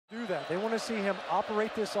Do that. They want to see him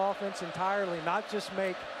operate this offense entirely, not just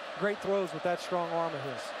make great throws with that strong arm of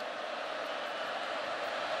his.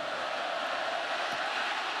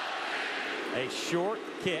 A short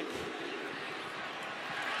kick.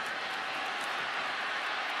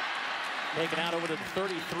 Taken out over to the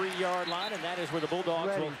 33-yard line, and that is where the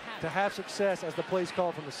Bulldogs will to have success as the play's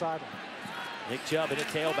called from the sideline. Nick Chubb in a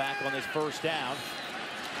tailback on this first down.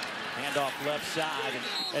 Handoff left side,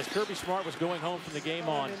 and as Kirby Smart was going home from the game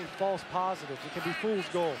on. Any false positives. It can be fool's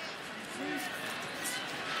gold.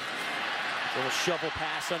 Little shovel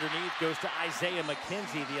pass underneath goes to Isaiah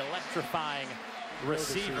McKenzie, the electrifying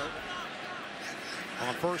receiver.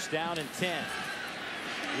 On first down and 10.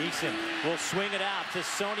 Eason will swing it out to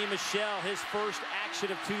Sony Michel, his first action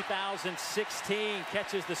of 2016.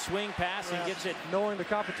 Catches the swing pass and gets it. Knowing the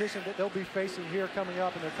competition that they'll be facing here coming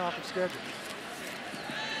up in their conference schedule.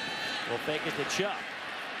 Will fake it to Chubb.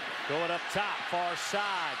 Going up top, far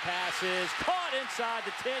side. Pass is caught inside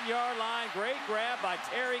the 10-yard line. Great grab by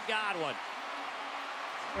Terry Godwin.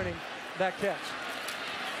 Winning that catch.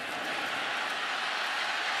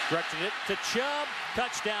 Directed it to Chubb.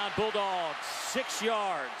 Touchdown, Bulldogs, 6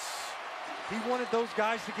 yards. He wanted those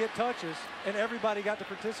guys to get touches, and everybody got to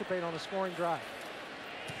participate on a scoring drive.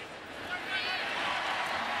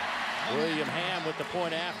 William Ham with the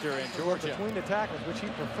point after in Georgia. Between the tackles, which he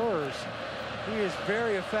prefers, he is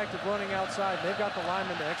very effective running outside, and they've got the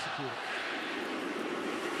linemen to execute it.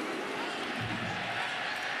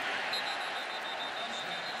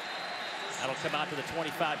 That'll come out to the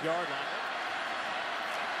 25-yard line.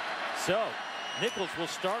 So, Nicholls will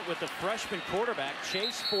start with the freshman quarterback,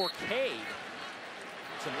 Chase Forcade.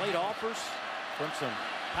 Some late offers from some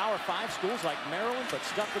Power 5 schools like Maryland, but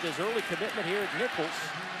stuck with his early commitment here at Nicholls.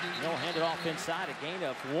 They'll hand it off inside, a gain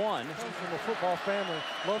of 1. Comes from a football family,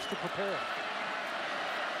 loves to prepare.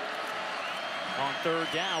 On third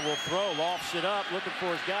down, will throw, lofts it up, looking for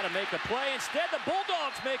his guy to make a play. Instead, the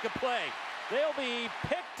Bulldogs make a play. They'll be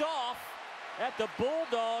picked off at the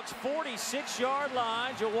Bulldogs' 46-yard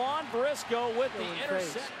line. Jawan Briscoe with the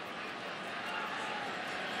interception.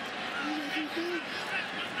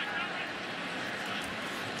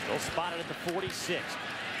 They'll spot it at the 46.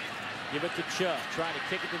 Give it to Chubb, trying to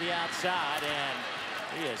kick it to the outside,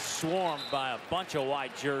 and he is swarmed by a bunch of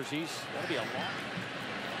white jerseys. That'll be a long.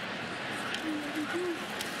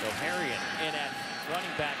 So Harrion in at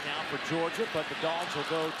running back now for Georgia, but the Dogs will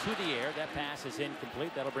go to the air. That pass is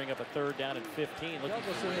incomplete. That'll bring up a third down and 15.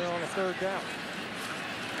 Douglas in there on a third down.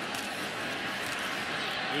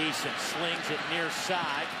 Eason slings it near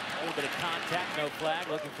side. A little bit of contact, no flag.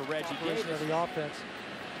 Looking for Reggie Davis. Of the offense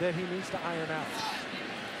that he needs to iron out.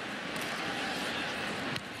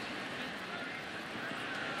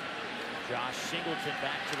 Josh Singleton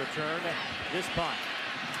back to return this punt.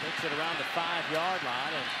 Takes it around the 5-yard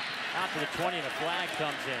line and out to the 20, and a flag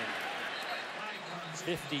comes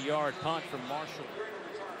in. 50-yard punt from Marshall.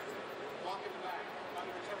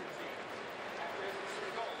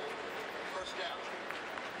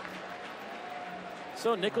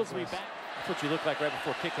 So Nicholls will be back. That's what you look like right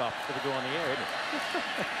before kickoff before they go on the air, isn't it?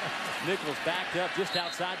 Nicholls backed up just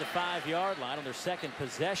outside the 5-yard line on their second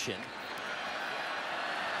possession.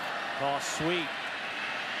 Toss sweep.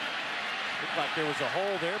 Looked like there was a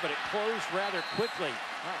hole there, but it closed rather quickly.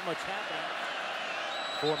 Not much happening.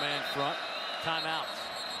 4-man front. Timeout.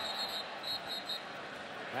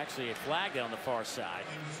 Actually, a flag down the far side.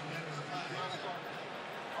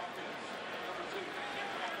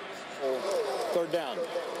 Third down.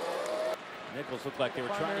 Nicholls looked like they were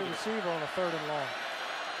trying to receiver on a third and long.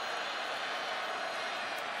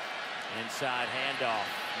 Inside handoff.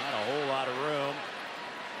 Not a whole lot of room.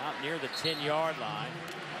 Out near the 10-yard line.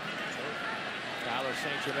 Tyler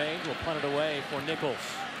St. Germain will punt it away for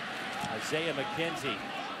Nicholls. Isaiah McKenzie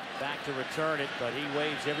back to return it, but he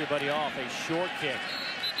waves everybody off. A short kick.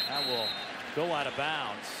 That will go out of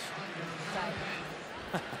bounds.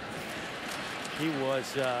 He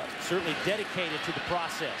was certainly dedicated to the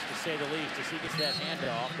process, to say the least, as he gets that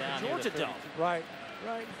handoff down Georgia Dome. Right.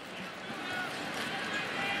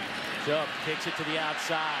 Chubb kicks it to the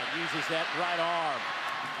outside, uses that right arm,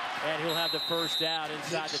 and he'll have the first down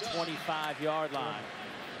inside the 25-yard line.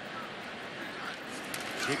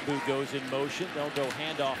 Big Boot goes in motion. They'll go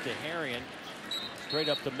handoff to Harrion. Straight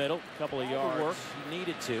up the middle, a couple of yards. Work. He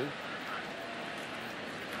needed to.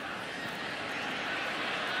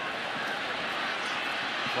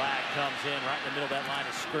 Flag comes in right in the middle of that line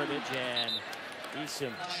of scrimmage, and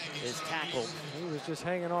Eason is tackled. He was just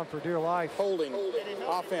hanging on for dear life. Holding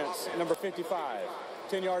offense, number 55.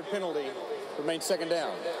 10-yard penalty, remains second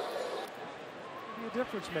down. Be a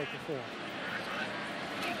difference maker for him.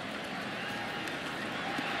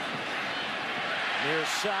 Near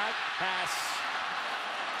side pass.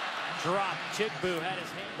 Drop. Chigbu had his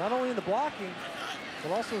hand. Not only in the blocking,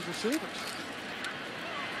 but also his receivers.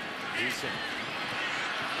 Eason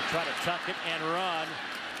will try to tuck it and run.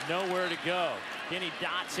 Nowhere to go. Kenny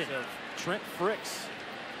Dotson of Trent Fricks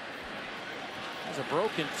has a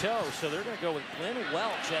broken toe, so they're going to go with Glenn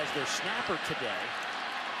Welch as their snapper today.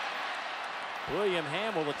 William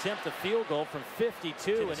Ham will attempt the field goal from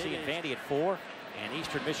 52. Tennessee and Vandy at 4, and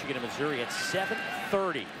Eastern Michigan and Missouri at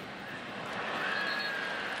 7:30.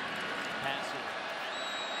 Passing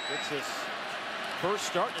gets his first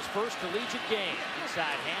start in his first collegiate game.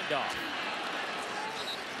 Inside handoff.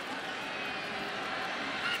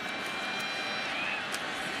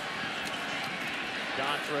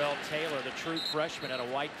 Dontrell Taylor, the true freshman out of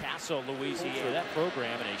White Castle, Louisiana. That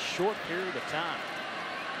program in a short period of time.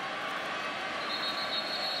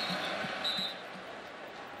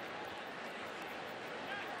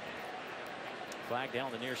 Flag down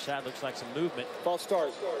on the near side. Looks like some movement. False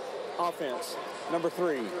start. Offense. Number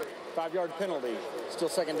 3. 5-yard penalty. Still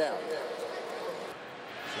second down.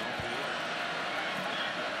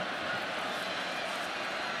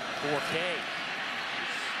 4K.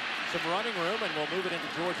 Some running room, and we'll move it into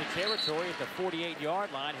Georgia territory at the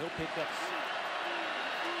 48-yard line. He'll pick up.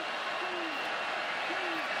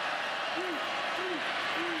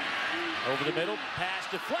 Over the middle, pass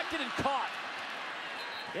deflected and caught.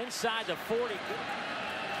 Inside the 40.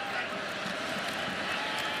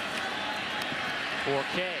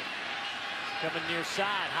 4K. Coming near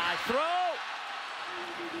side, high throw.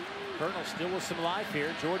 Colonel still with some life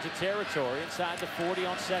here. Georgia territory inside the 40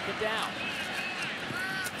 on second down.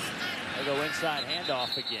 They'll go inside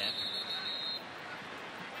handoff again.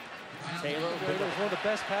 Taylor is one of the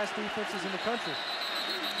best pass defenses in the country.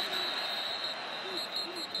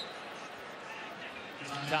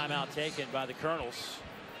 Timeout taken by the Colonels.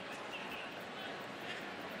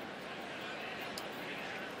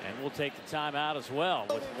 And we'll take the timeout as well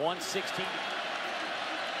with 1:16.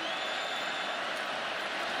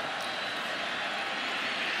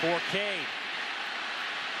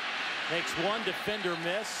 Makes one defender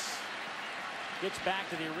miss. Gets back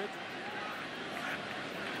to the original.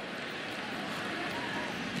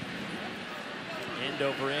 End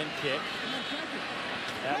over end kick.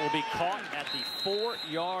 That will be caught at the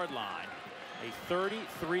 4-yard line. A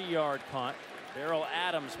 33-yard punt. Darrell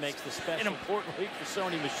Adams makes the special. An important week for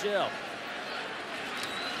Sony Michel.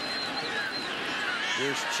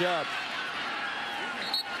 Here's Chubb.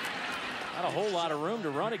 Not a whole lot of room to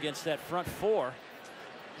run against that front 4.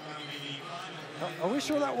 Are we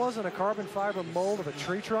sure that wasn't a carbon fiber mold of a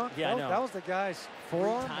tree trunk? Yeah, that was the guy's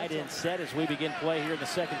forearm. Tight end set as we begin play here in the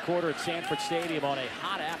second quarter at Sanford Stadium on a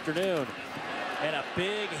hot afternoon. And a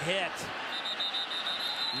big hit.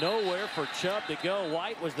 Nowhere for Chubb to go.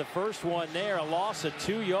 White was the first one there, a loss of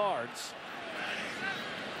 2 yards.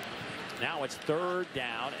 Now it's 3rd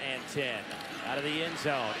down and 10. Out of the end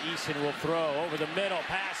zone, Eason will throw over the middle.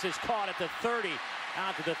 Pass is caught at the 30,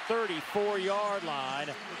 out to the 34-yard line.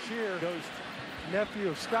 Here goes nephew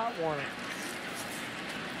of Scott Warner.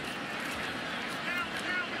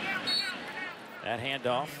 That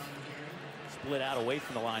handoff split out away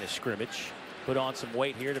from the line of scrimmage. Put on some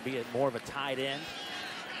weight here to be more of a tight end.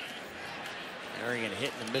 Arian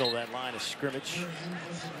hit in the middle of that line of scrimmage.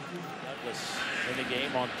 Douglas in the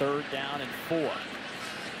game on 3rd down and 4.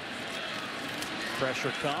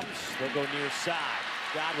 Pressure comes. They'll go near side.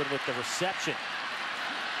 Godwin with the reception.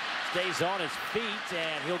 Stays on his feet,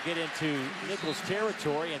 and he'll get into Nicholls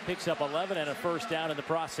territory and picks up 11 and a first down in the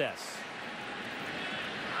process.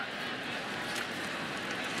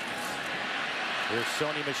 Here's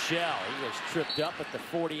Sony Michel. He was tripped up at the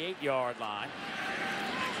 48-yard line.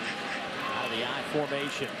 Out of the I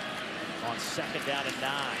formation on 2nd down and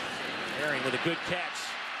 9. Herring with a good catch.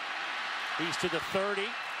 He's to the 30,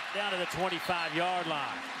 down to the 25-yard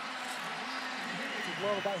line. What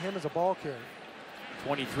love about him as a ball carrier.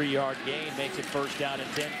 23-yard gain makes it 1st down and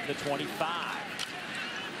 10 to the 25.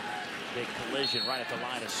 Big collision right at the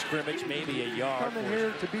line of scrimmage, maybe a yard. Coming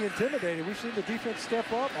here to be intimidated. We've seen the defense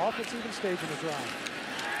step up, offense even staging the drive.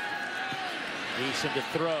 Eason to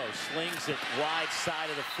throw, slings it wide side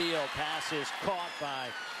of the field. Pass is caught by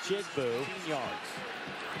Chigbu. 15 yards.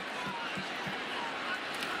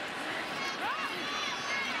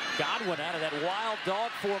 Godwin out of that wild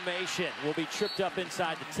dog formation will be tripped up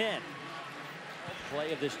inside the 10.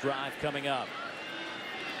 Play of this drive coming up.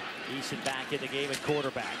 Eason back in the game at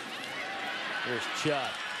quarterback. Here's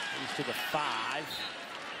Chubb. He's to the 5.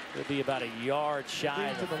 He'll be about a yard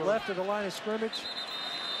shy. To the left of the line of scrimmage.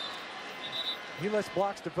 He lets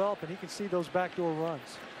blocks develop, and he can see those backdoor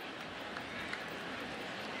runs.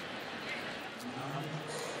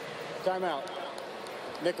 Timeout.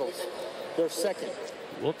 Nicholls, their second.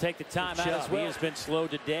 We'll take the timeout as well. He has been slow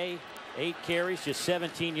today. 8 carries, just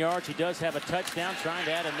 17 yards. He does have a touchdown. Trying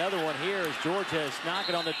to add another one here as Georgia is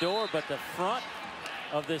knocking on the door, but the front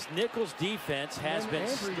of this Nicholls defense has been.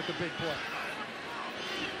 With the big play.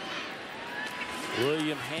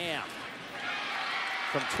 William Ham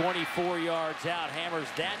from 24 yards out hammers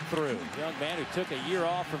that through. Young man who took a year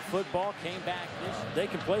off from football came back. They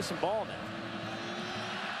can play some ball now.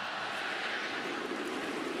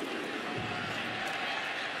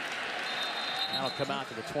 Now come out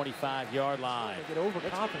to the 25-yard line. They get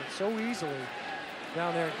overconfident so easily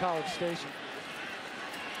down there in College Station.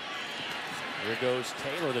 Here goes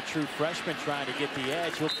Taylor, the true freshman, trying to get the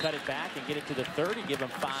edge. He'll cut it back and get it to the 30, give him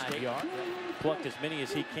 5 yards. Plucked as many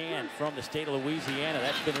as he can from the state of Louisiana.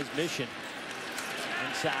 That's been his mission.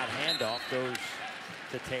 Inside handoff goes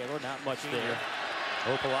to Taylor. Not much there.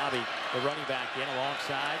 Opalabi, the running back, in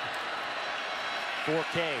alongside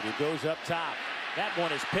Forcade, who goes up top. That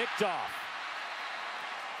one is picked off.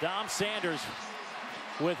 Dom Sanders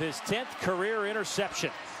with his 10th career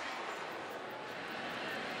interception.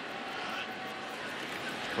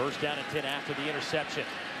 First down and 10 after the interception.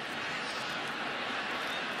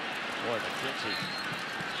 Boy, McKenzie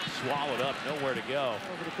swallowed up, nowhere to go.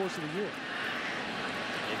 Over the course of the year.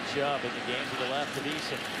 And Chubb in the game to the left of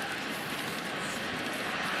Eason.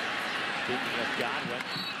 Speaking of Godwin,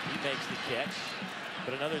 he makes the catch.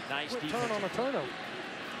 But another nice defense. Turn on a turnover.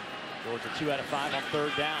 Georgia 2 out of 5 on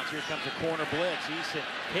 3rd downs. Here comes a corner blitz. Eason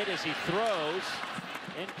hit as he throws.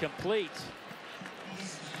 Incomplete.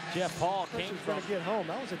 Jeff Hall came from. Going to get home.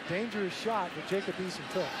 That was a dangerous shot that Jacob Eason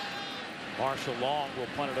took. Marshall Long will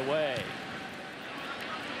punt it away.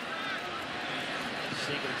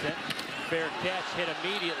 Singleton, fair catch, hit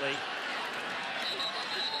immediately.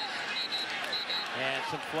 And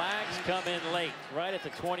some flags come in late, right at the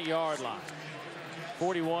 20-yard line.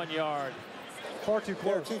 41-yard. Far too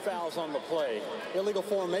close. There are 2 fouls on the play. Illegal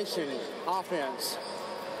formation offense.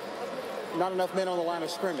 Not enough men on the line of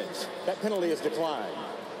scrimmage. That penalty is declined.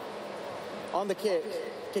 On the kick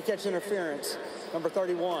catch interference, number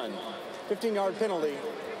 31. 15-yard penalty,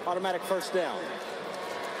 automatic first down.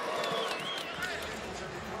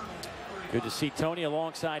 Good to see Tony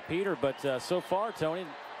alongside Peter, but so far, Tony,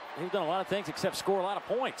 he's done a lot of things except score a lot of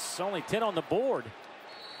points. Only 10 on the board.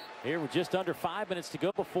 Here with just under 5 minutes to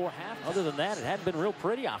go before half. Other than that, it hadn't been real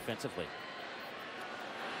pretty offensively.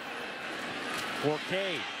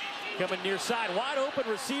 Forcade coming near side, wide open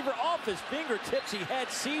receiver off his fingertips. He had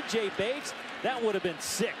C.J. Bates. That would have been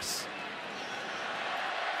 6.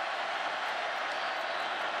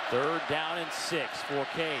 3rd down and 6.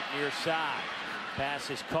 Forcade near side. Pass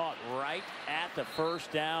is caught right at the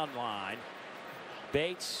first down line.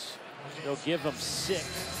 Bates, they'll give him 6.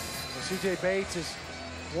 C.J. Bates is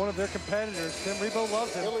one of their competitors. Tim Rebowe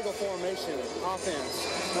loves him. Illegal formation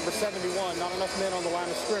offense, number 71. Not enough men on the line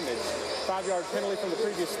of scrimmage. 5-yard penalty from the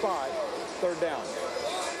previous spot. 3rd down.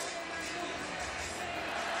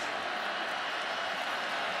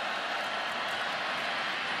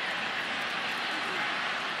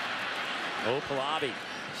 Opalabi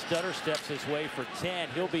stutter steps his way for 10.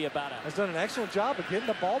 He'll be about a. Has done an excellent job of getting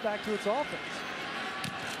the ball back to its offense.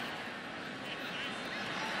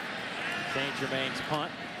 St. Germain's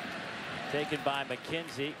punt taken by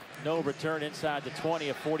McKenzie. No return inside the 20,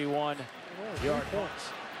 of 41-yard points.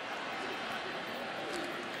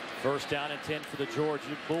 First down and 10 for the Georgia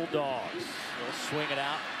Bulldogs. They'll swing it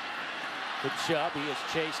out to Chubb. He is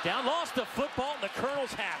chased down, lost the football, and the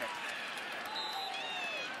Colonels have it.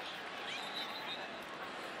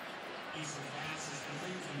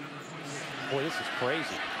 Boy, this is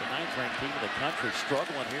crazy. The 9th-ranked team in the country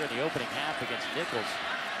struggling here in the opening half against Nicholls.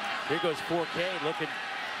 Here goes Forcade looking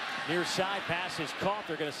near side. Pass is caught.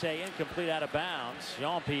 They're going to say incomplete, out of bounds.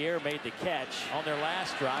 Jean-Pierre made the catch on their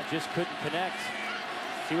last drive. Just couldn't connect.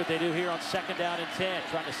 See what they do here on 2nd down and 10.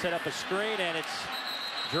 Trying to set up a screen, and it's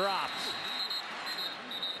dropped.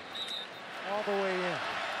 All the way in.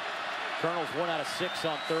 Colonels 1 out of 6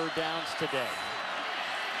 on 3rd downs today.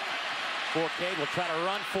 Forcade will try to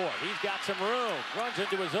run for it. He's got some room. Runs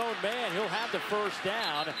into his own man. He'll have the first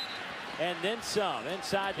down. And then some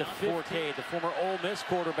inside the 15. Forcade, the former Ole Miss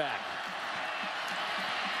quarterback.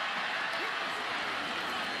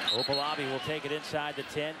 Opalabi will take it inside the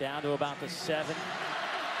 10, down to about the 7.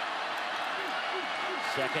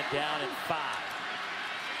 2nd down and 5.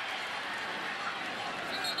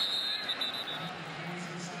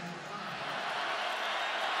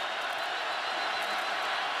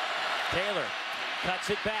 Taylor cuts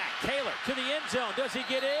it back. Taylor to the end zone. Does he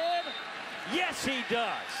get in? Yes, he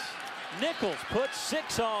does. Nicholls puts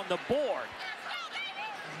 6 on the board.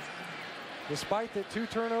 despite the 2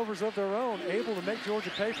 turnovers of their own, able to make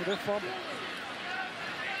Georgia pay for their fumble.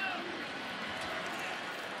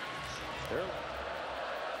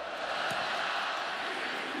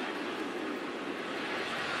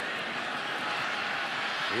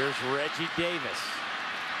 Here's Reggie Davis.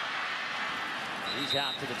 He's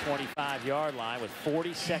out to the 25-yard line with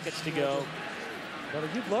 40 seconds to go. But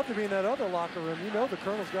you'd love to be in that other locker room. You know the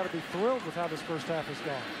Colonel's got to be thrilled with how this first half has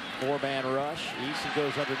gone. 4-man rush. Eason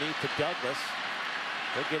goes underneath to Douglas.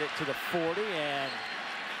 They'll get it to the 40 and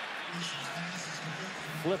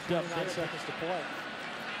flipped up. 9 seconds to play.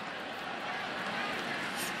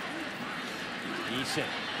 Eason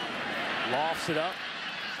lofts it up.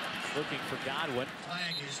 Looking for Godwin.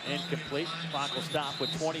 Incomplete. Clock will stop with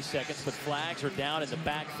 20 seconds, but flags are down in the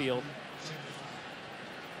backfield.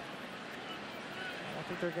 I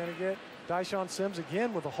think they're going to get Dyshawn Sims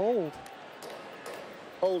again with a hold.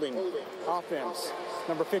 Holding. Offense.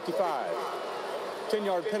 Number 55.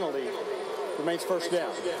 10-yard penalty. Remains first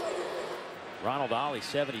down. Ronald Ollie,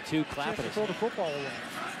 72, clapping his. Throw the football away.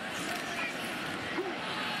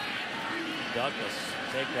 Douglas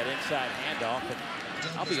take that inside handoff, and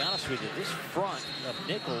I'll be honest with you, this front of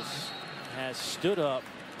Nicholls has stood up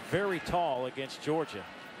very tall against Georgia.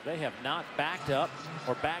 They have not backed up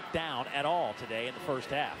or backed down at all today in the first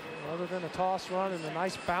half. Other than a toss run and a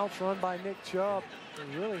nice bounce run by Nick Chubb, there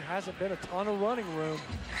really hasn't been a ton of running room.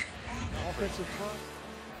 Offensive front.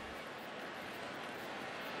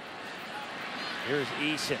 Here's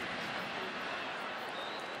Eason.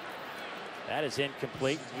 That is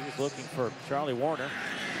incomplete. He was looking for Charlie Warner.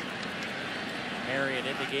 Marion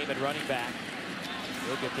in the game at running back.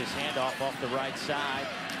 He'll get this handoff off the right side.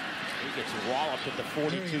 He gets walloped at the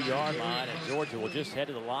 42-yard line, and Georgia will just head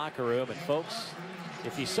to the locker room. And folks,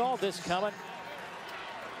 if you saw this coming,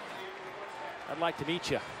 I'd like to meet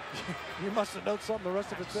you. You must have known something the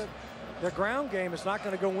rest of it said. Their ground game is not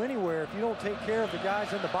going to go anywhere if you don't take care of the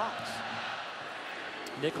guys in the box.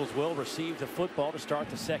 Nicholls will receive the football to start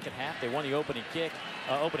the second half. They won the opening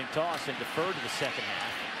toss and deferred to the second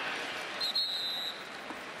half.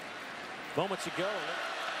 Moments ago,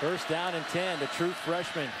 first down and 10. The true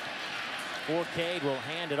freshman for Cade will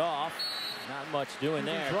hand it off. Not much doing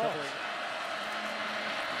there.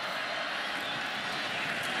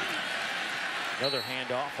 Another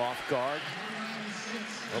handoff off guard.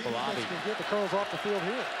 Obalabi can get the Colonels off the field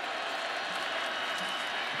here.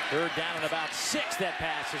 Third down and about 6. That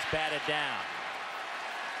pass is batted down.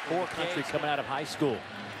 For Country coming out of high school.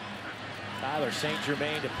 Tyler St.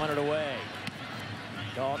 Germain to punt it away.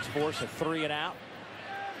 Dawgs force a 3 and out.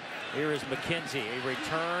 Here is McKenzie, a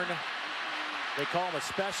return. They call him a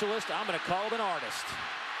specialist. I'm going to call him an artist.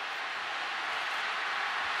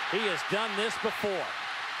 He has done this before.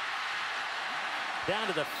 Down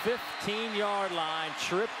to the 15-yard line,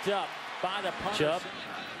 tripped up by the punter. Chubb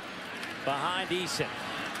behind Eason.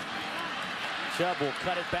 Chubb will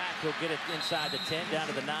cut it back. He'll get it inside the 10, down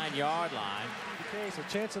to the 9-yard line. Okay, so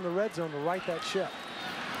chance in the red zone to right that ship.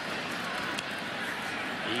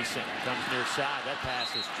 Eason comes near side. That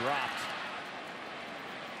pass is dropped.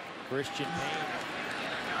 Christian Payne.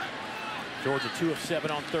 Georgia 2 of 7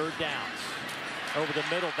 on third downs. Over the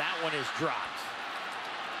middle, that one is dropped.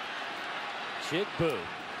 Chigbu,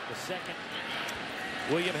 the second.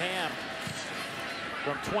 William Ham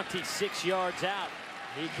from 26 yards out.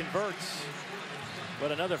 He converts.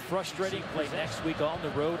 But another frustrating play next week on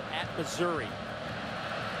the road at Missouri.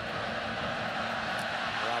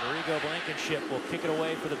 Rodrigo Blankenship will kick it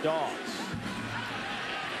away for the Dogs.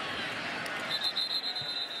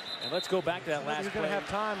 And let's go back to that last play. You're going to have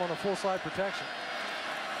time on a full side protection.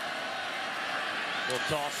 Little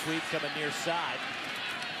toss sweep coming near side.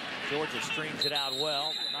 Georgia streams it out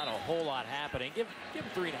well. Not a whole lot happening. Give him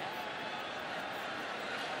 3.5.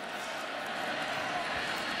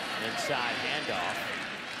 Inside handoff.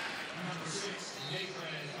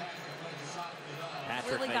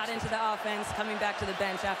 Patrick really got into the offense, coming back to the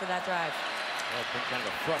bench after that drive. Well, it's been kind of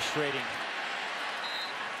a frustrating,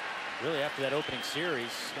 really after that opening series,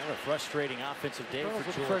 kind of a frustrating offensive day for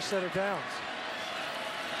Georgia. Fresh set of downs.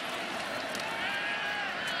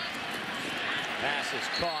 Pass is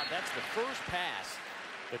caught. That's the first pass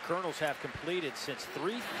the Colonels have completed since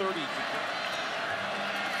 3:30.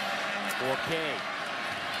 4K.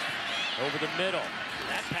 Over the middle.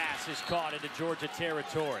 That pass is caught into Georgia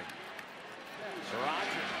territory.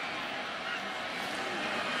 Roger.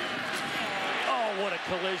 Oh, what a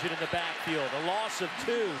collision in the backfield. A loss of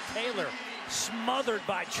 2. Taylor smothered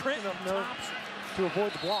by Trenton Thompson. To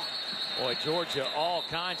avoid the block. Boy, Georgia, all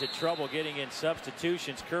kinds of trouble getting in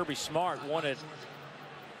substitutions. Kirby Smart wanted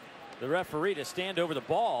the referee to stand over the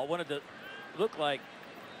ball. Wanted to look like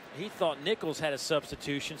he thought Nicholls had a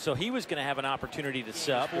substitution, so he was going to have an opportunity to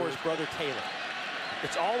sub for his brother Taylor.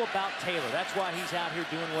 It's all about Taylor. That's why he's out here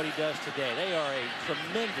doing what he does today. They are a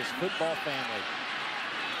tremendous football family.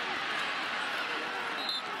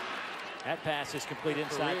 That pass is complete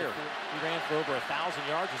inside. He ran for over 1,000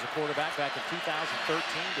 yards as a quarterback back in 2013,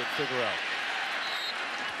 did Figueroa.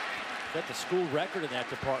 Set the school record in that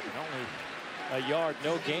department. Only a yard,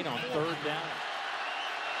 no gain on 3rd down.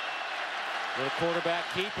 Little quarterback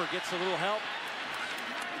keeper gets a little help.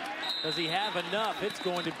 Does he have enough? It's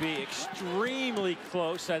going to be extremely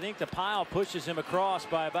close. I think the pile pushes him across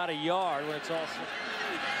by about a yard when it's all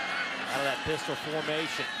out of that pistol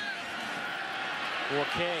formation.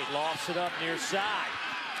 4K lofts it up near side.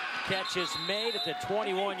 Catch is made at the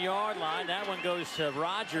 21-yard line. That one goes to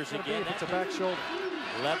Rogers again. It's a back shoulder.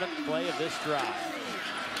 11th play of this drive.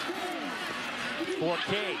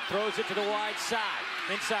 4K throws it to the wide side.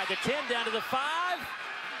 Inside the 10, down to the 5.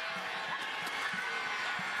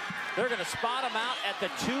 They're going to spot him out at the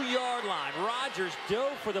 2-yard line. Rogers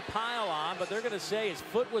dove for the pylon, but they're going to say his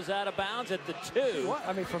foot was out of bounds at the 2. What?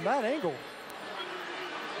 I mean, from that angle,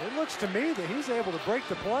 it looks to me that he's able to break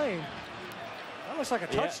the plane. That looks like a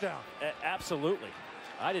touchdown. Absolutely.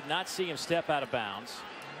 I did not see him step out of bounds.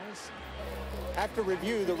 Nice. After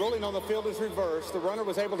review, the ruling on the field is reversed. The runner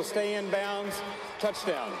was able to stay in bounds.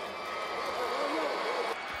 Touchdown.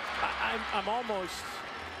 I'm almost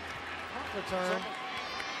return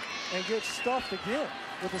and get stuffed again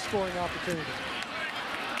with a scoring opportunity.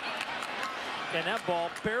 And that ball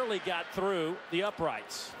barely got through the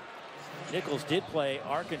uprights. Nicholls did play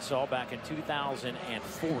Arkansas back in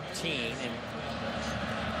 2014 and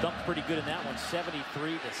dumped pretty good in that one,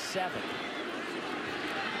 73-7.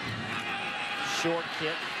 Short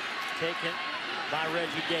kick taken by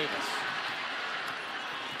Reggie Davis.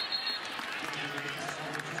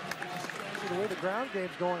 The way the ground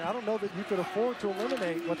game's going, I don't know that you could afford to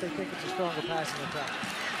eliminate what they think is a stronger passing attack.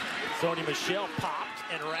 Sony Michel popped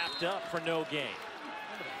and wrapped up for no gain.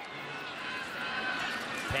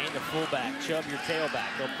 Payne the fullback, Chubb your tailback.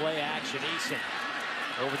 They'll play action. Eason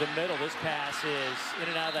over the middle. This pass is in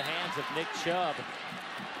and out of the hands of Nick Chubb.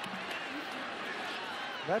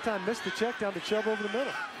 That time missed the check down to Chubb over the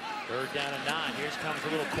middle. 3rd down and 9. Here comes a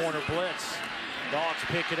little corner blitz. Dawgs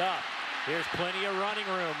pick it up. Here's plenty of running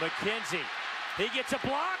room. McKenzie. He gets a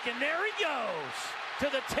block, and there he goes. To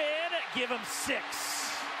the 10, give him 6.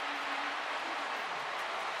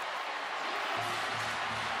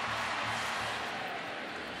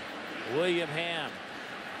 William Ham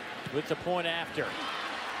with the point after.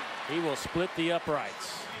 He will split the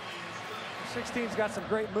uprights. 16's got some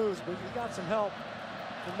great moves, but he got some help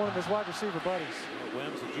from one of his wide receiver buddies.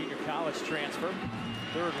 Wims, a junior college transfer.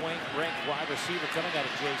 3rd ranked wide receiver coming out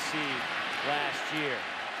of JC last year.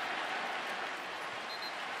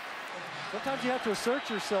 Sometimes you have to assert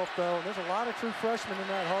yourself, though, and there's a lot of true freshmen in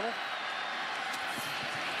that huddle.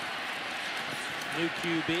 New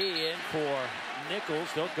QB in for Nicholls.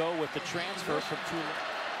 They'll go with the transfer from Tulane.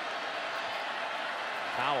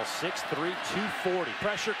 Powell, 6'3", 240.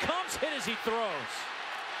 Pressure comes, hit as he throws.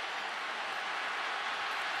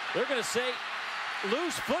 They're going to say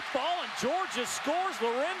loose football, and Georgia scores.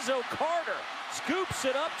 Lorenzo Carter scoops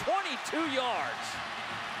it up 22 yards.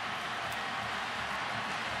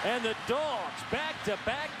 And the Dogs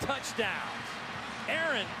back-to-back touchdowns.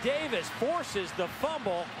 Aaron Davis forces the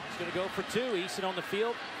fumble. He's going to go for 2. Eason on the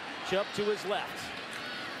field. Chubb to his left.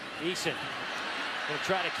 Eason going to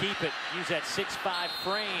try to keep it. Use that 6'5"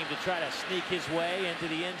 frame to try to sneak his way into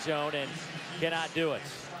the end zone and cannot do it.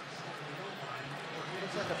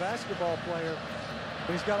 Looks like a basketball player,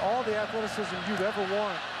 but he's got all the athleticism you'd ever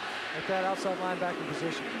want at that outside linebacker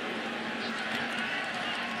position.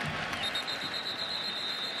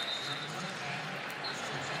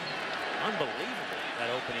 Unbelievable, that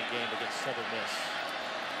opening game against Southern Miss.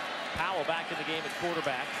 Powell back in the game at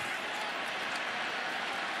quarterback.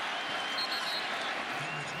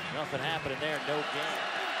 Nothing happening there, no gain.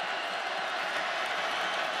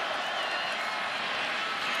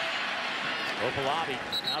 Opalabi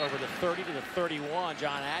out over the 30 to the 31.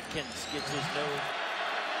 John Atkins gets his nose.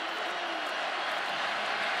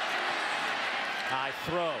 High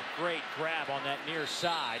throw, great grab on that near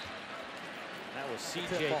side. That was C.J.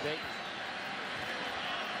 Baker.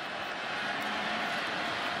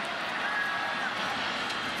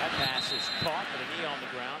 That pass is caught with a knee on the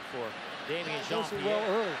ground for Damien Jean-Pierre. Well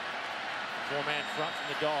early. 4-man front from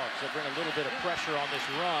the Dogs. They bring a little bit of pressure on this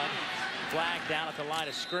run. Flag down at the line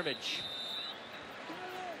of scrimmage.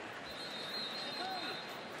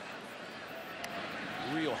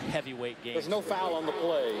 Real heavyweight game. There's no foul on the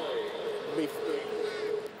play.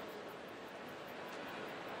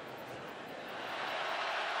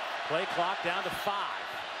 Play clock down to 5.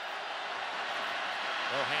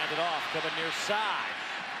 They'll hand it off, coming near side.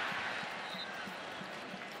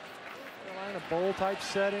 Carolina bowl type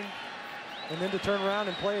setting, and then to turn around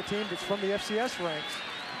and play a team that's from the FCS ranks.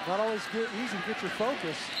 Not always easy to get your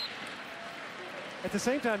focus. At the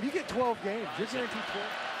same time, you get 12 games. You're guaranteed 12.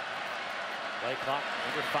 Play clock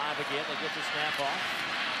under 5 again. They get the snap off.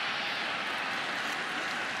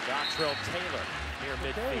 Dontrell Taylor near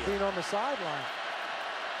midfield. Being on the sideline.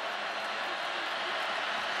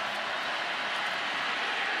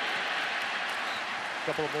 A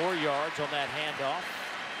couple of more yards on that handoff.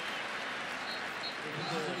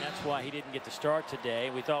 And that's why he didn't get the start today.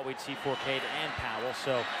 We thought we'd see Forcade and Powell,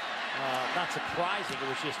 so not surprising. It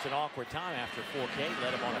was just an awkward time after Forcade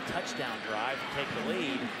led him on a touchdown drive to take the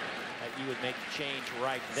lead, that you would make the change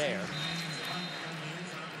right there.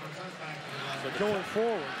 So going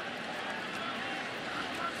forward.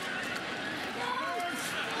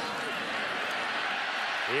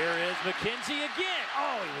 Here is McKenzie again.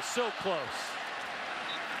 Oh, he was so close.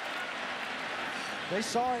 They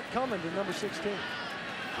saw it coming to number 16.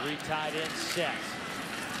 3 tight ends set.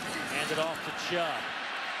 Hand it off to Chubb.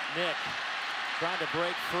 Nick trying to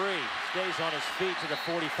break free. Stays on his feet to the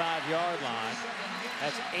 45-yard line.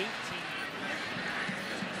 That's 18.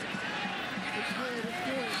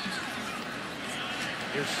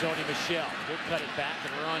 Here's Sony Michel. He'll cut it back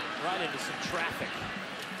and run right into some traffic.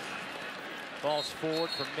 Falls forward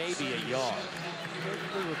for maybe a yard.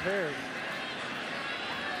 Perfectly repaired.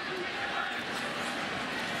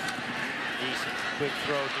 Decent quick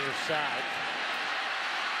throw near side.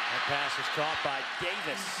 That pass is caught by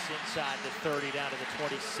Davis inside the 30 down to the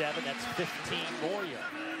 27. That's 15 more yards.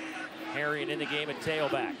 Harrion in the game at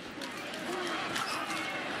tailback.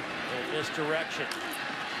 Little misdirection.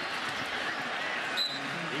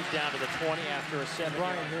 He's down to the 20 after a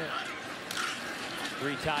 7-yard hit.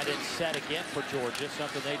 3 tight ends set again for Georgia,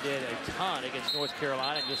 something they did a ton against North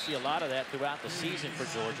Carolina, and you'll see a lot of that throughout the season for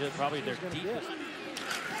Georgia. Probably their deepest.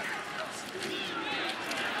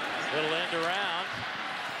 Little end around.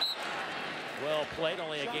 Well played,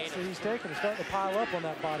 only a gain. So he's taking, starting to pile up on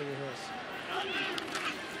that body of his.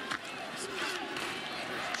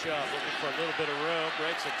 Here's Chubb looking for a little bit of room,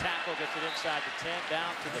 breaks a tackle, gets it inside the 10,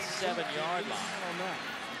 down to the 7-yard line. On that.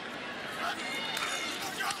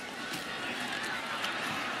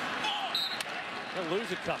 They'll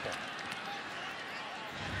lose a couple.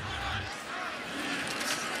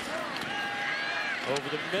 Over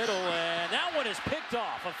the middle, and that one is picked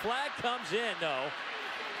off. A flag comes in, though,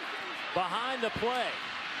 behind the play.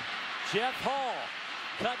 Jeff Hall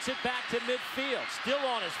cuts it back to midfield, still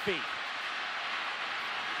on his feet.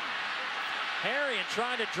 Harrion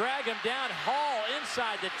trying to drag him down. Hall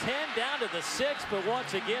inside the 10, down to the 6, but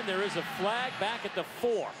once again, there is a flag back at the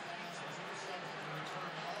 4.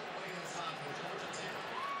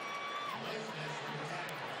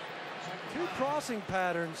 Two crossing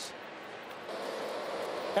patterns.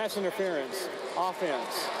 Pass interference,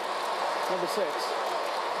 offense, number 6.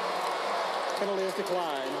 Penalty is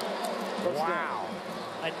declined. Wow.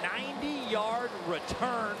 A 90-yard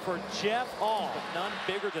return for Jeff Hall. None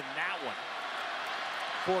bigger than that one.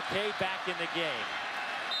 Forcade back in the game.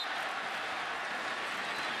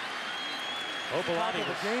 Opelami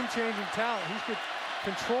was a game-changing talent. He could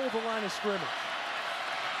control the line of scrimmage.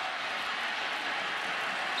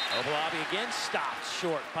 Opelami again stopped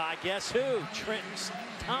short by guess who? Trenton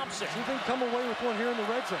Thompson. See if they come away with one here in the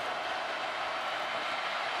red zone.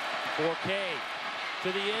 Forcade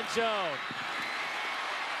to the end zone.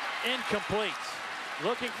 Incomplete.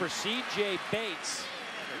 Looking for C.J. Bates,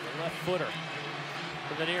 the left footer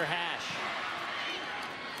from the near hash.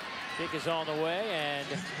 Kick is on the way, and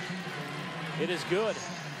it is good.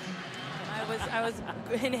 I was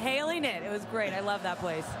inhaling it. It was great. I love that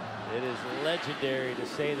place. It is legendary, to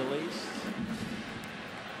say the least.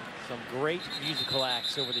 Some great musical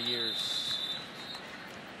acts over the years.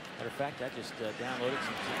 Matter of fact, I just downloaded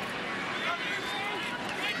some.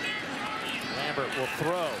 Lambert will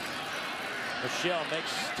throw. Michel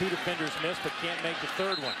makes 2 defenders miss, but can't make the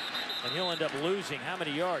 3rd one. And he'll end up losing how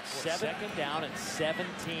many yards? 7. 2nd down and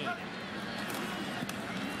 17.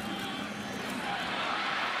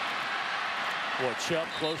 Boy, Chubb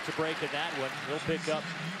close to breaking that one. He'll pick up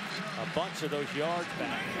a bunch of those yards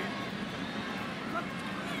back.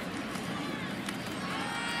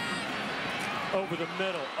 Over the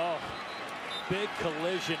middle. Oh, big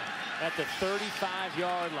collision at the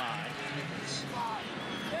 35-yard line.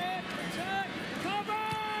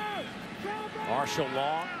 Marshall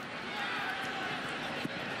Long.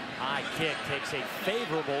 High kick takes a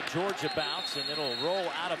favorable Georgia bounce, and it'll roll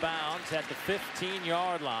out of bounds at the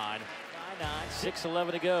 15-yard line.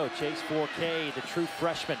 6:11 to go. Chase 4K, the true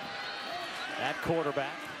freshman at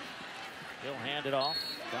quarterback. He'll hand it off.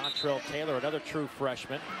 Dontrell Taylor, another true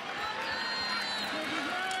freshman.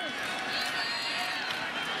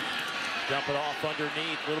 Dump it off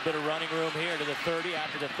underneath. A little bit of running room here to the 30.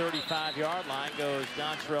 After the 35-yard line goes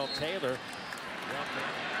Dontrell Taylor.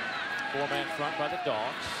 Four-man front by the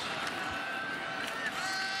Dawgs.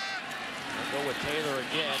 They'll go with Taylor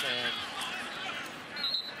again, and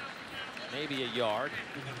maybe a yard.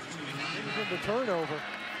 The turnover.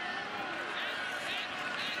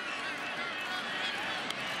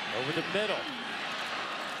 Over the middle.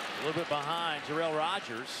 A little bit behind Jarrell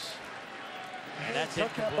Rogers. And that's it.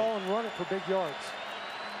 Tuck that ball and run it for big yards.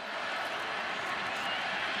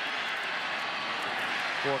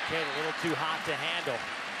 4K a little too hot to handle.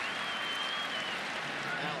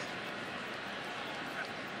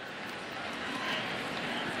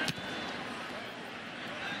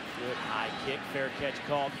 Good high kick. Fair catch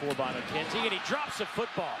called for by McKenzie. And he drops the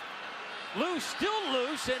football. Loose, still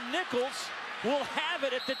loose, and Nicholls will have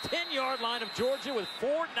it at the 10-yard line of Georgia with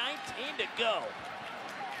 4:19 to go.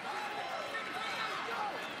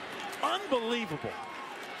 Unbelievable.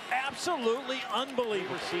 Absolutely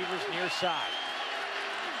unbelievable. Receivers near side.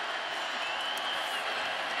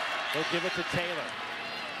 They'll give it to Taylor.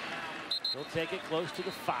 He'll take it close to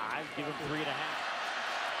the 5, give him 3.5.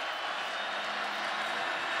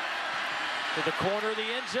 To the corner of the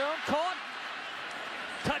end zone, caught.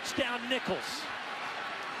 Touchdown Nicholls.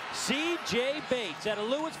 C.J. Bates out of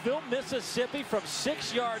Louisville, Mississippi from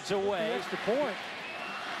 6 yards away. That's the point.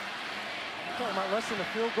 You're talking about less than a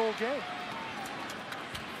field goal game.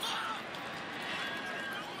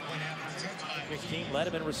 15 led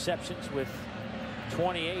him in receptions with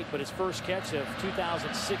 28, but his first catch of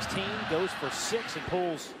 2016 goes for 6 and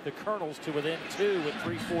pulls the Colonels to within 2 with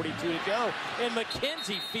 3:42 to go. And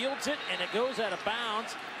McKenzie fields it, and it goes out of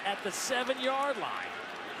bounds at the 7-yard line.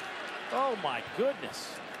 Oh my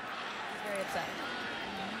goodness. Very upset.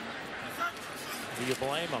 Do you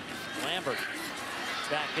blame him? Lambert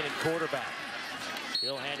back in at quarterback.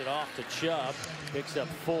 He'll hand it off to Chubb. Picks up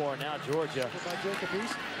 4. Now Georgia.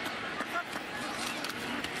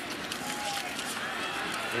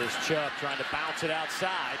 Here's Chubb trying to bounce it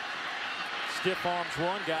outside. Stiff arms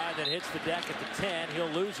one guy, then hits the deck at the 10. He'll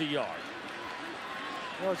lose a yard.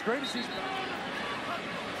 Well, it's great to see.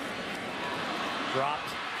 Dropped.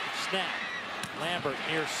 Snap. Lambert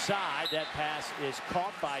near side. That pass is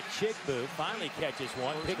caught by Chigbu. Finally catches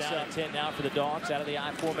one. Picks up 10 now for the Dogs out of the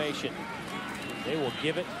I formation. They will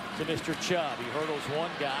give it to Mr. Chubb. He hurdles one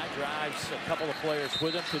guy, drives a couple of players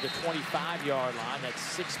with him to the 25-yard line. That's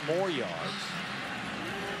 6 more yards.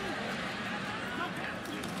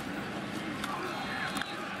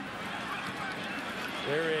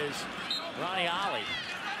 There is Ronnie Ollie,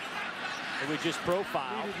 who we just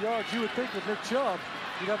profiled. Yards. You would think with Nick Chubb,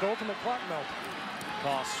 you'd have the ultimate clock melt.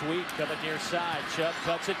 Call sweep coming near side. Chubb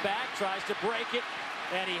cuts it back, tries to break it,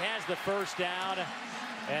 and he has the first down,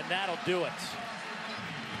 and that'll do it.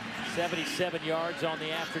 77 yards on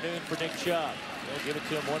the afternoon for Nick Chubb. They'll give it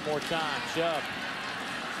to him one more time. Chubb.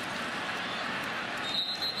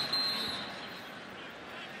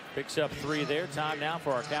 Picks up 3 there. Time now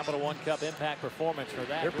for our Capital One Cup Impact performance for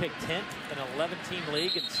that. They're picked 10th in an 11-team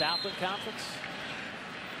league in Southland Conference.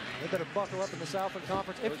 They better buckle up in the Southland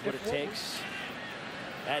Conference. Knows what it takes.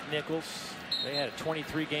 At Nicholls, they had a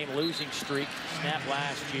 23-game losing streak. Snapped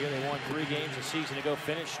last year. They won 3 games a season ago.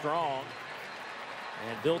 Finished strong.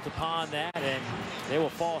 And built upon that, and they will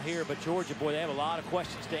fall here. But Georgia, boy, they have a lot of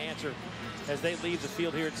questions to answer as they leave the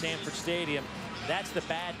field here at Sanford Stadium. That's the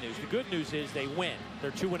bad news. The good news is they win. They're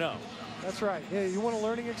 2-0. That's right. Yeah, you want a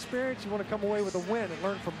learning experience, you want to come away with a win and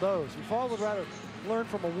learn from those. You've all would rather learn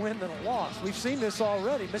from a win than a loss. We've seen this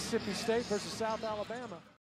already. Mississippi State versus South Alabama.